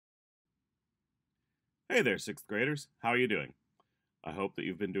Hey there, sixth graders. How are you doing? I hope that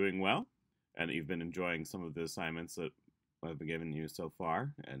you've been doing well and that you've been enjoying some of the assignments that I've been giving you so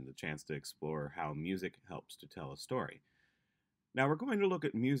far and the chance to explore how music helps to tell a story. Now, we're going to look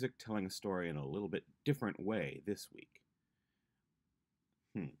at music telling a story in a little bit different way this week.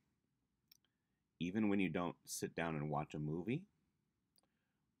 Hmm. Even when you don't sit down and watch a movie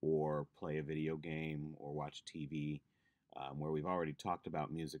or play a video game or watch TV, where we've already talked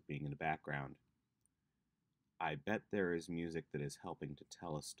about music being in the background, I bet there is music that is helping to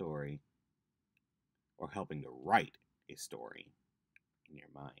tell a story or helping to write a story in your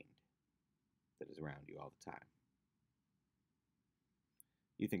mind that is around you all the time.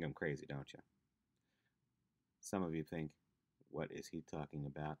 You think I'm crazy, don't you? Some of you think, what is he talking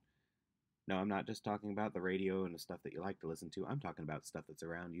about? No, I'm not just talking about the radio and the stuff that you like to listen to. I'm talking about stuff that's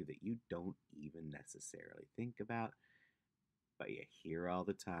around you that you don't even necessarily think about, but you hear all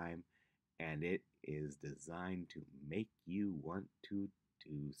the time, and it is designed to make you want to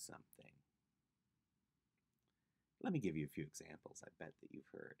do something. Let me give you a few examples I bet that you've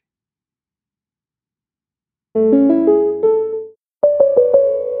heard.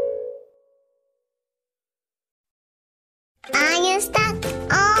 I am stuck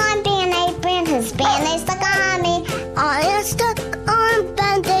on Band-Aid brand, his Band-Aid stuck on me. I am stuck on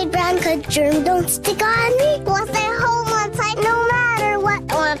Band-Aid brand, cause germs don't stick on me. Once they hold on tight, no matter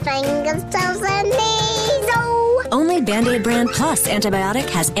what, on fingers, toes, and knees, oh. Only Band-Aid brand plus antibiotic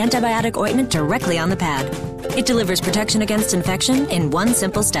has antibiotic ointment directly on the pad. It delivers protection against infection in one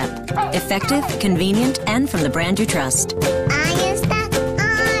simple step. Effective, convenient, and from the brand you trust. I am stuck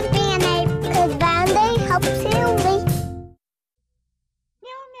on Band-Aid, cause Band-Aid helps heal me.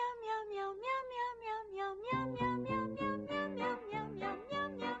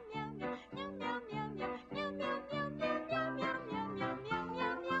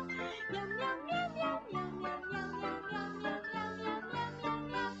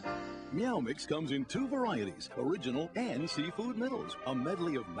 Meow Mix comes in two varieties, original and seafood minnows. A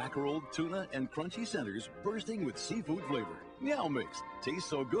medley of mackerel, tuna, and crunchy centers bursting with seafood flavor. Meow Mix tastes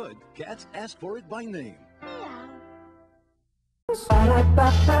so good, cats ask for it by name.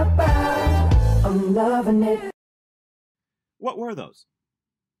 I'm loving it. What were those?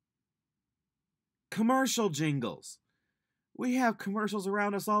 Commercial jingles. We have commercials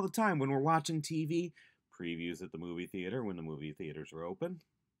around us all the time when we're watching TV, previews at the movie theater when the movie theaters are open,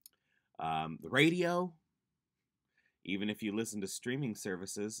 the radio. Even if you listen to streaming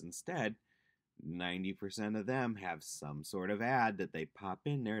services instead, 90% of them have some sort of ad that they pop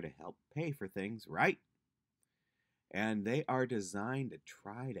in there to help pay for things, right? And they are designed to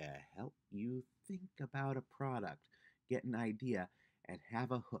try to help you think about a product, get an idea, and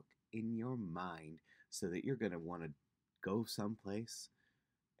have a hook in your mind so that you're going to want to go someplace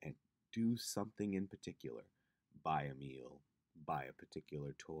and do something in particular. Buy a meal, buy a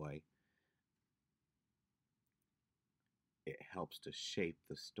particular toy. It helps to shape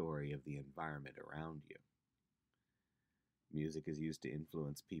the story of the environment around you. Music is used to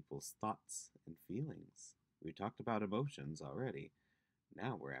influence people's thoughts and feelings. We talked about emotions already.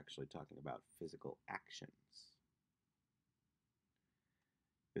 Now we're actually talking about physical actions.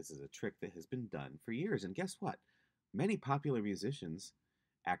 This is a trick that has been done for years, and guess what? Many popular musicians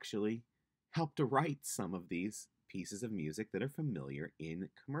actually help to write some of these pieces of music that are familiar in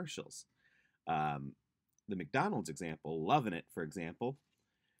commercials. The McDonald's example, Lovin' It, for example.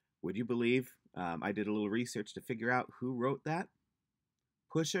 Would you believe I did a little research to figure out who wrote that?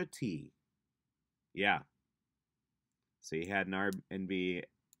 Pusha T. Yeah. So you had an R&B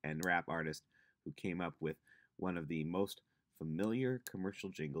and rap artist who came up with one of the most familiar commercial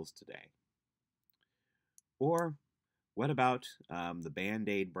jingles today. Or what about the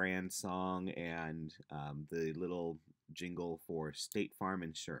Band-Aid brand song and the little jingle for State Farm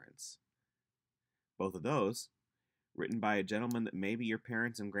Insurance? Both of those, written by a gentleman that maybe your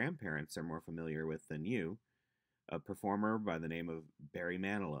parents and grandparents are more familiar with than you, a performer by the name of Barry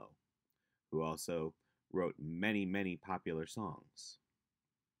Manilow, who also wrote many, many popular songs.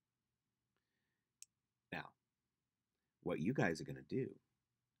 Now, what you guys are going to do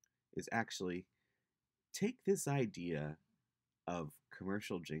is actually take this idea of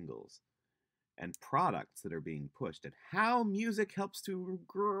commercial jingles and products that are being pushed and how music helps to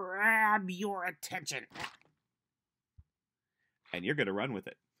grab your attention. And you're going to run with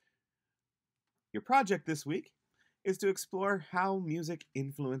it. Your project this week is to explore how music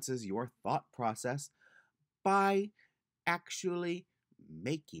influences your thought process by actually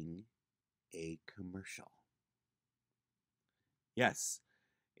making a commercial. Yes,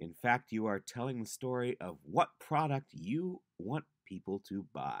 in fact, you are telling the story of what product you want people to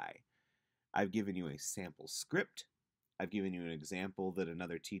buy. I've given you a sample script. I've given you an example that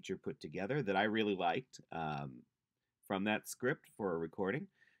another teacher put together that I really liked from that script for a recording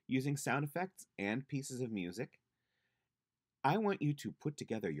using sound effects and pieces of music. I want you to put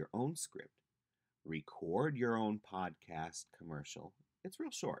together your own script, record your own podcast commercial. It's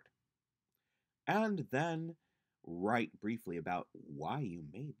real short. And then write briefly about why you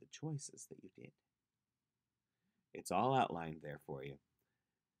made the choices that you did. It's all outlined there for you.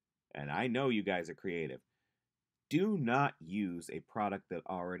 And I know you guys are creative. Do not use a product that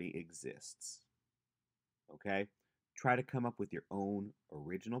already exists. Okay? Try to come up with your own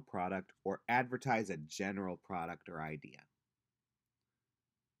original product or advertise a general product or idea.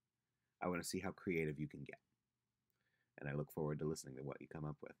 I want to see how creative you can get. And I look forward to listening to what you come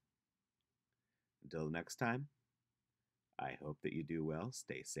up with. Until next time, I hope that you do well.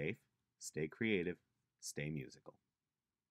 Stay safe, stay creative, stay musical.